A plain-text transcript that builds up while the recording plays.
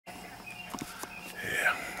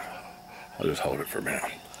I'll just hold it for a minute.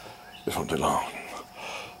 This won't too long.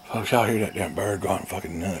 Folks, y'all hear that damn bird going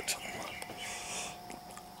fucking nuts.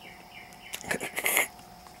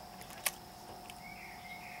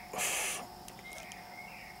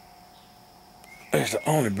 He's the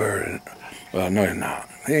only bird in it. Well, no, he's not.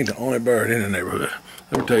 He ain't the only bird in the neighborhood.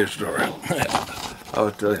 Let me tell you a story. I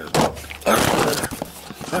was telling you.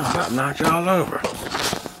 I'm about to knock y'all over.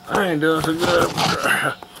 I ain't doing so good.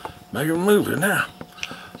 Making movies now.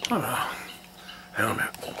 Hold on. Hang on a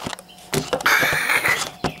minute.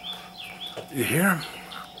 You hear him?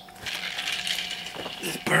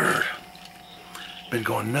 This bird been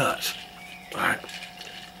going nuts. All right.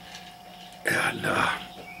 And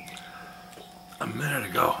a minute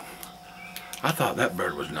ago, I thought that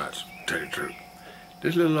bird was nuts, to tell you the truth.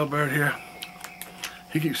 This little bird here,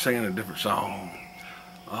 he keeps singing a different song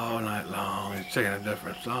all night long. He's singing a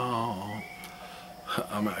different song.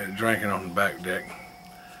 I'm out here drinking on the back deck,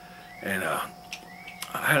 and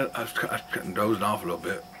I was cutting dozing off a little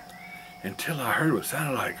bit until I heard what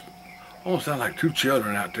sounded like, almost sounded like two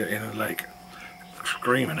children out there in the lake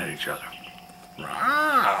screaming at each other.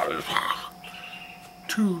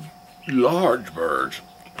 Two large birds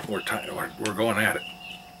were going at it,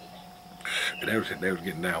 and they was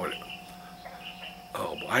getting down with it.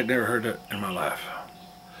 Oh, I'd never heard that in my life.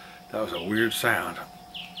 That was a weird sound.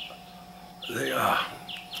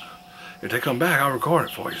 If they come back, I'll record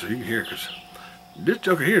it for you so you can hear. Cause this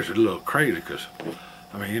joker here is a little crazy. Cause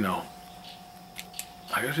I mean, you know,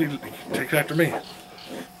 I guess he takes after me.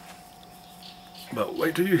 But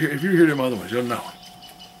wait till you hear. If you hear them other ones, you'll know.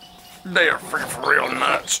 They are freaking for real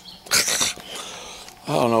nuts.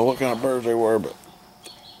 I don't know what kind of birds they were, but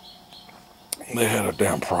they had a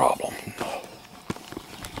damn problem.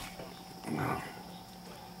 No,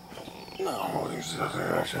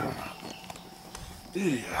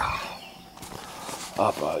 yeah.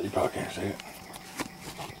 Up, you probably can't see it.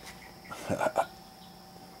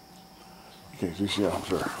 You can't see shit, I'm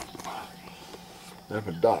sure. There's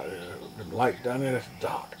a dot. Them lights down there, that's a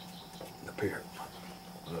dot. The pier.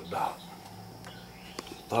 A little dot.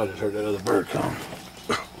 Thought I just heard that other bird come.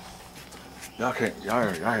 Y'all can't, y'all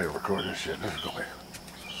ain't record this shit. This is gonna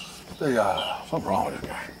be, something wrong with this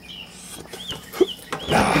guy.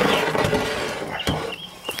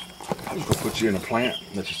 I'm just gonna put you in a plant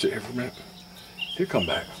and let you sit here for a minute. He'll come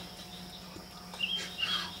back.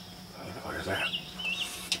 What is that?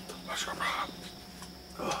 Let's go.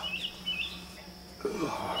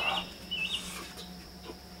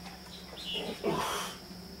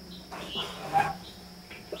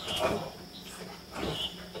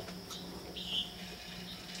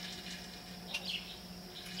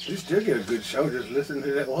 You still get a good show just listening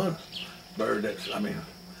to that one bird. That's, I mean,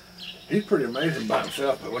 he's pretty amazing by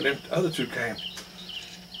himself, but when them other two came,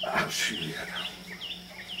 oh shit.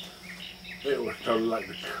 It was totally like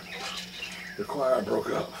the choir broke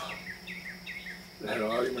up. They had an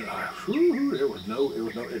argument.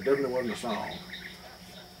 It definitely wasn't a song.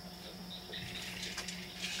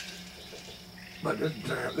 But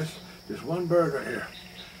this one bird right here,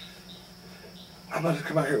 I must have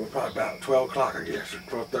come out here with probably about 12 o'clock, I guess, or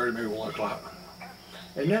 12:30, maybe 1 o'clock.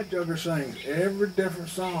 And that joker sings every different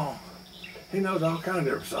song. He knows all kinds of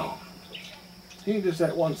different songs. He ain't just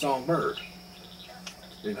that one song bird.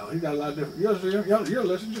 You know, he got a lot of different. You'll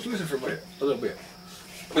listen, just listen for a little bit.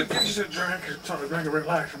 But can't you sit and drink and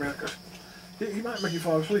relax, man, because he might make you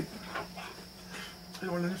fall asleep. He's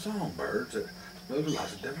one of them songbirds that knows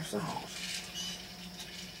lots of different songs.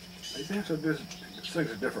 He sings a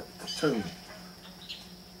different tune.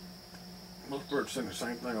 Most birds sing the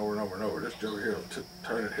same thing over and over and over. This joker here will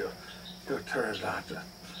turn it, he'll turn it out to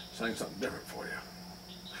sing something different for you.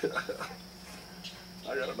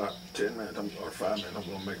 I got about 10 minutes or 5 minutes. I'm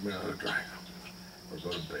gonna make me another drink or go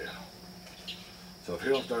to bed. So if he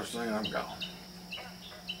don't start singing, I'm gone.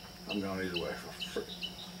 I'm gone either way for free.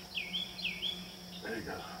 There you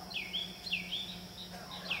go.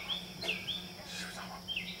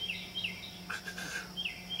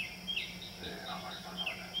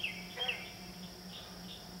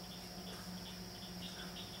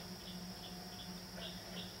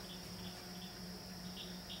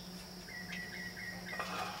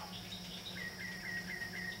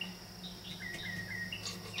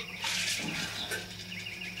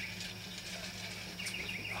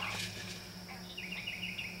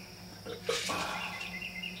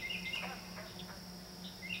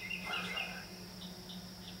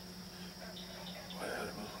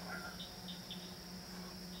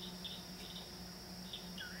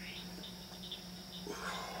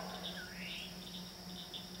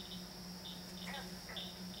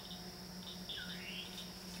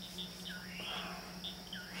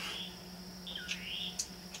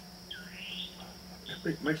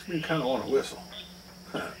 Makes me kind of want to whistle.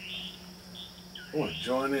 I want to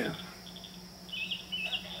join in.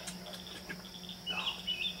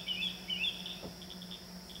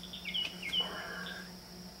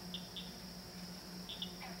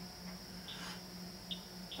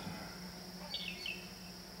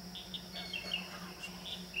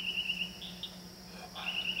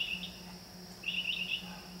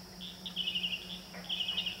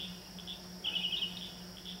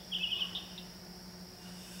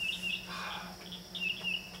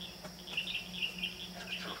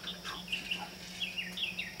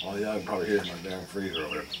 Oh yeah, I can probably hear my damn freezer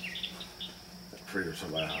over there. That freezer's so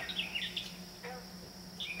loud.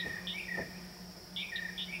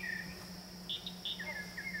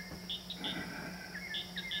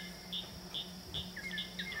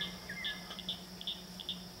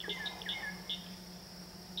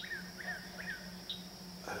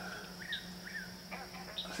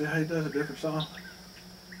 See how he does a different song?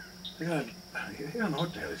 He don't know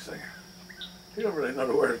what the hell he's singing. He don't really know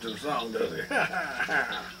the words to the song, does he?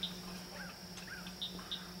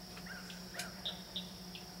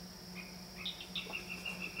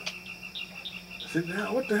 See,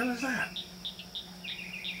 now, what the hell is that?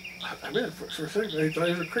 I mean, for a second, he thought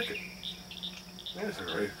he was a cricket. That's a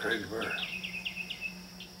crazy, crazy bird.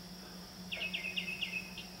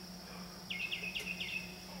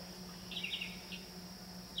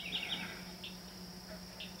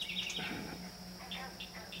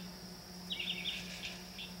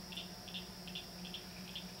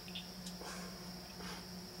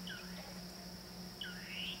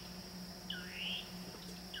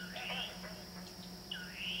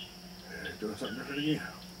 Yeah, he's doing something different again.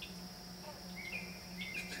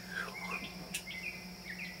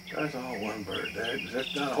 That's all one bird.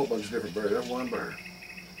 That's not a whole bunch of different birds. That's one bird.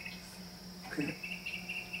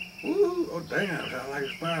 Woo! Oh damn! Sounds like a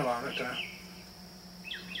fire alarm that time.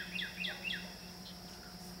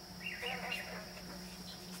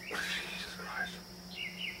 Jesus Christ!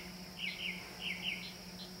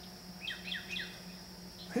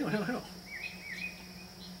 Hell!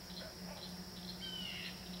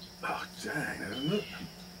 Oh dang! Isn't it?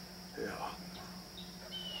 Yeah.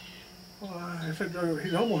 Well, I said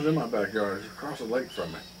he's almost in my backyard. He's across the lake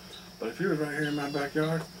from me. But if he was right here in my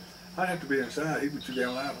backyard, I'd have to be inside. He'd be too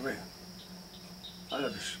damn loud for me. I'd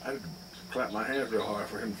have to clap my hands real hard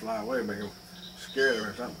for him to fly away, make him scared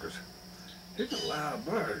or something, because he's a loud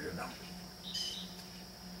bird, you know.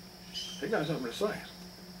 He got something to say.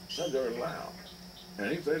 That bird is loud.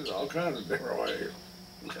 And he says it all kinds of different ways.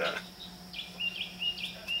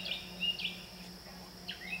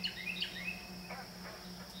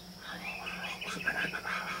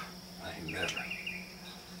 I ain't never,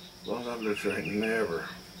 as long as I've lived here, I ain't never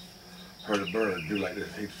heard a bird do like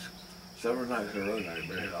this. He's several nights in a row now. He's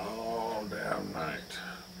been here all damn night.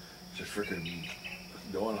 Just freaking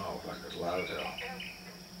going off like as loud as hell.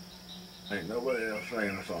 Ain't nobody else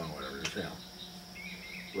singing a song with him, just him.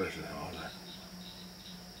 Listening all night.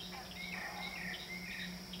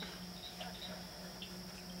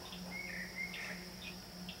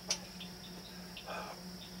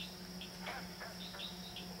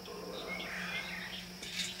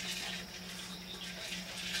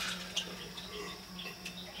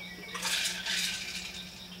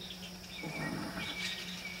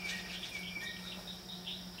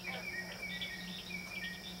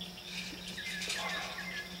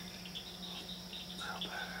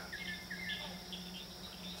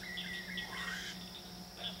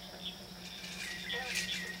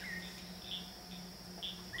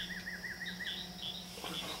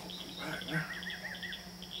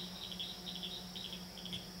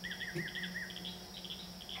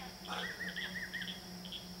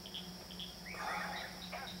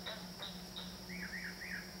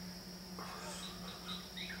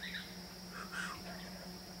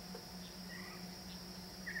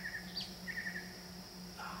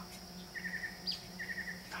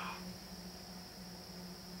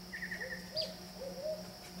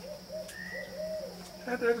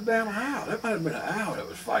 There's a damn owl. That might have been an owl that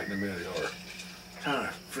was fighting a minute or trying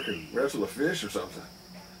to freaking wrestle a fish or something.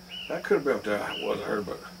 That could have been what that was her,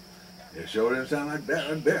 but it sure didn't sound like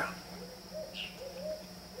that right there.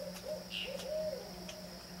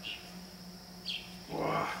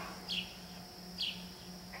 Wow.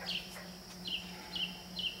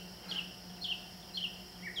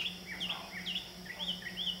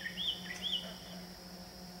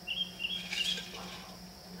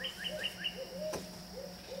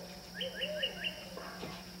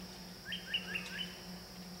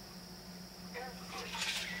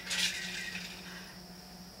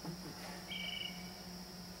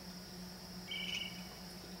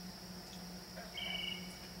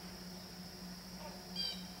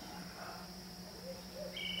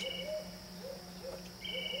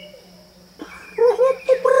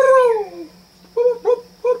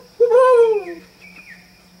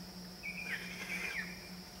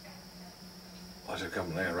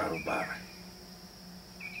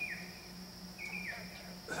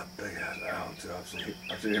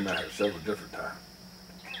 I've seen him out here several different times.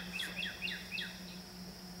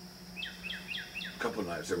 A couple of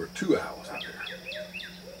nights there were 2 owls out there.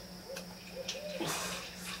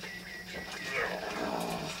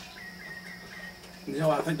 You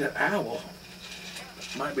know, I think that owl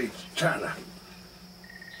might be trying to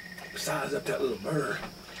size up that little bird.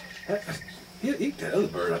 He'll eat that other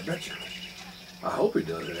bird, I bet you. I hope he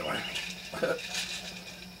does anyway.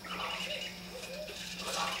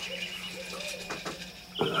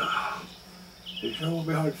 He sure won't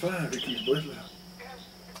be hard to find if he keeps whistling.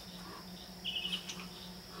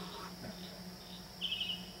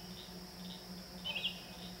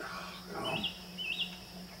 Come on.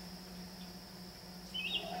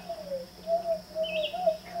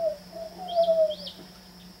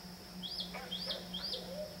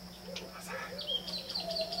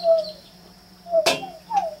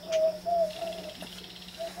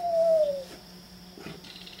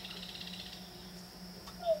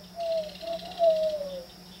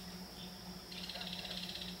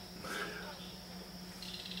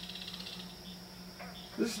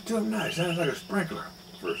 This is too nice. Sounds like a sprinkler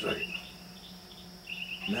for a second.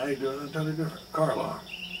 Now you're doing something totally different. Car alarm.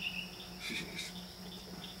 Jeez.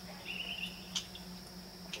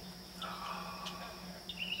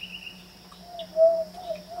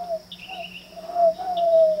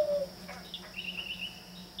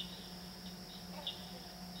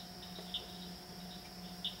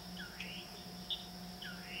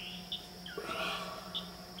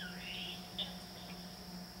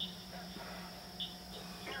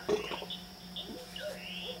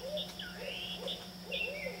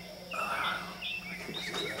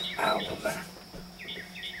 Owl there.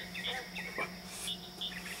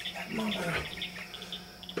 Mother,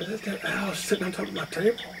 is that owl sitting on top of my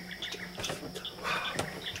table?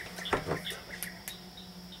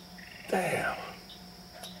 Damn.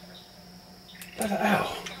 That's an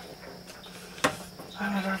owl.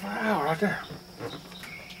 That's an owl right there.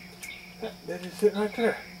 That is sitting right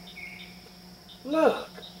there. Look.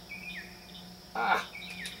 Ah.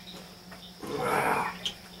 Wow.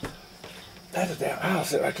 That's a damn owl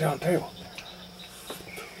sitting right there on the table.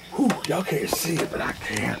 Whew, y'all can't see it, but I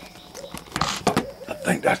can. I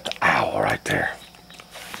think that's the owl right there.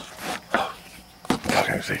 Oh, y'all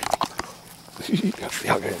can't see.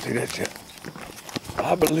 Y'all can't see that shit.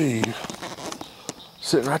 I believe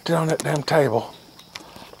sitting right there on that damn table.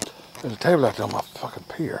 There's a table out there on my fucking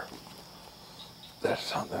pier. There's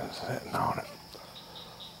something sitting on it.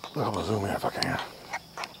 Look, I'm gonna zoom in if I can.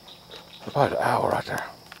 There's probably the owl right there.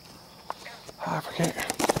 I forget.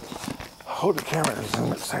 Hold the camera and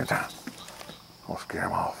zoom at the same time. I'm gonna scare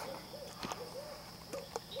him off.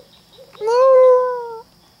 No!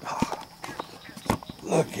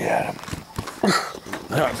 Look at him.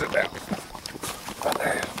 Now I sit down. Right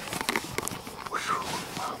there.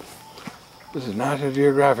 This is National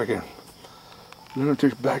Geographic in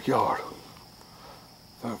Lunatic's backyard.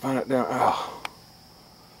 If I can find that damn owl.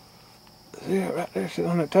 See it right there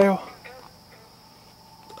sitting on that table?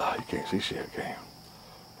 Oh, you can't see shit, can you?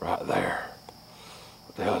 Right there.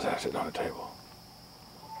 What the hell is that sitting on the table?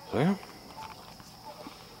 See him?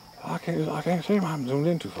 I can't see him. I'm zoomed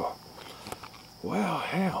in too far. Well,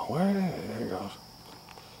 hell, where is it? There he goes.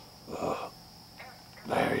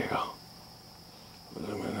 There you go.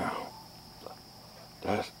 Zoom in now.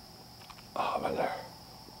 That's, right there.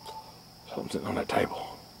 Something sitting on that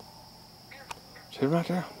table. See it right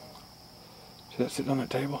there? See that sitting on that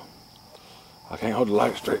table? I can't hold the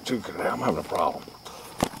light straight too because I'm having a problem.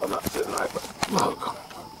 I'm not sitting right, but look.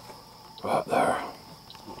 Right there.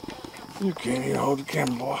 You can't even hold the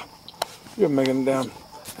camera, boy. You're making the damn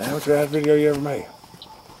amateur ass video you ever made.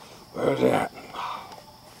 Where's that?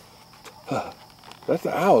 That's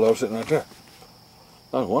the owl though sitting right there.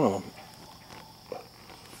 That's one of them.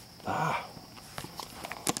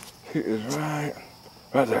 He is right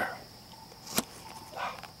there.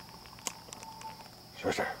 It's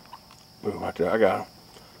right there. Boom, right there. I got him.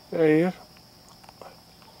 There he is.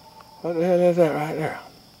 What the hell is that right there?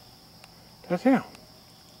 That's him.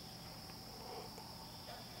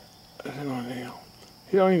 That's him on him.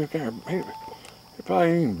 He don't even care. He probably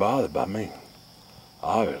ain't even bothered by me.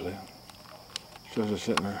 Obviously. He's just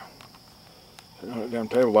sitting there. Sitting on that damn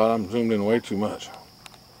table while I'm zoomed in way too much.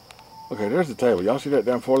 Okay, there's the table. Y'all see that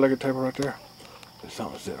damn four-legged table right there? There's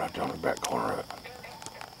something sitting right there on the back corner of it.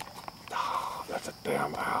 Oh, that's a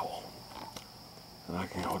damn owl. And I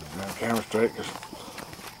can't hold the damn camera straight because...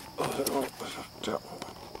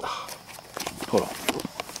 Hold on.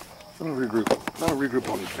 Let me regroup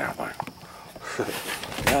on this damn thing.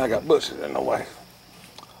 Now I got bushes in the way.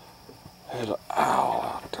 There's an owl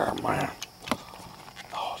out there, man.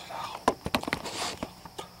 Oh, it's an owl.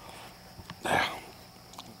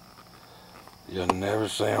 You'll never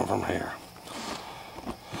see them from here.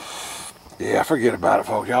 Yeah, forget about it,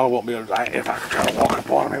 folks. Y'all won't be able to, if I try to walk up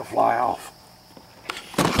on him, he'll fly off.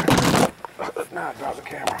 Now I drop the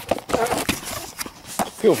camera.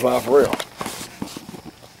 He'll fly for real.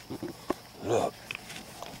 Look.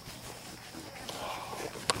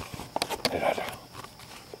 Did I do?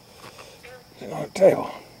 It's on the table.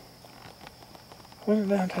 Where's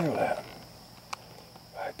the damn table at?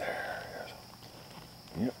 Right there.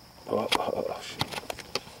 Yep. Oh, shit.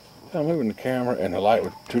 I'm moving the camera and the light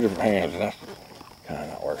with two different hands, and that's kind of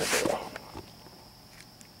not working very well.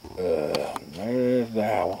 There's the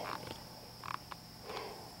owl.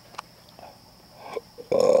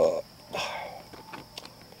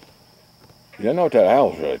 You know what that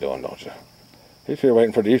owl's really doing, don't you? He's here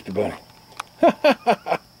waiting for the Easter Bunny.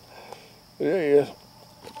 There he is.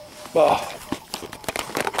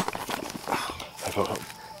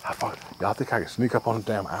 Y'all think I can sneak up on a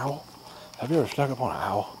damn owl? Have you ever snuck up on an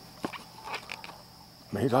owl?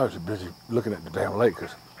 I mean, he's always busy looking at the damn lake,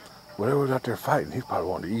 because whatever was out there fighting, he's probably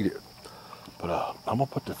wanting to eat it. But I'm going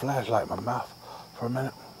to put the flashlight in my mouth for a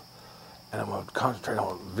minute, and I'm going to concentrate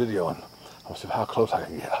on the video, and I'm going to see how close I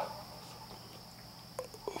can get.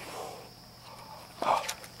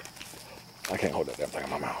 I can't hold that damn thing in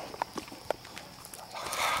my mouth.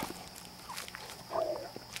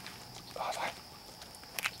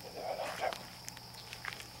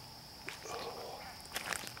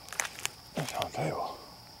 That's on the table.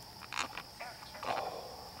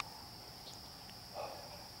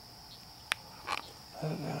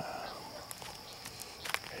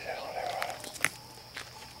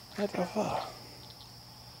 What the fuck?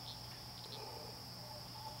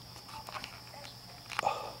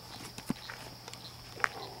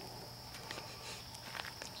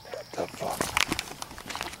 What the fuck?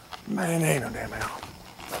 Man, ain't no damn owl.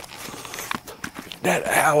 That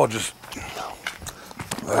owl just...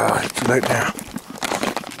 it's too late now.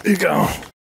 He's gone.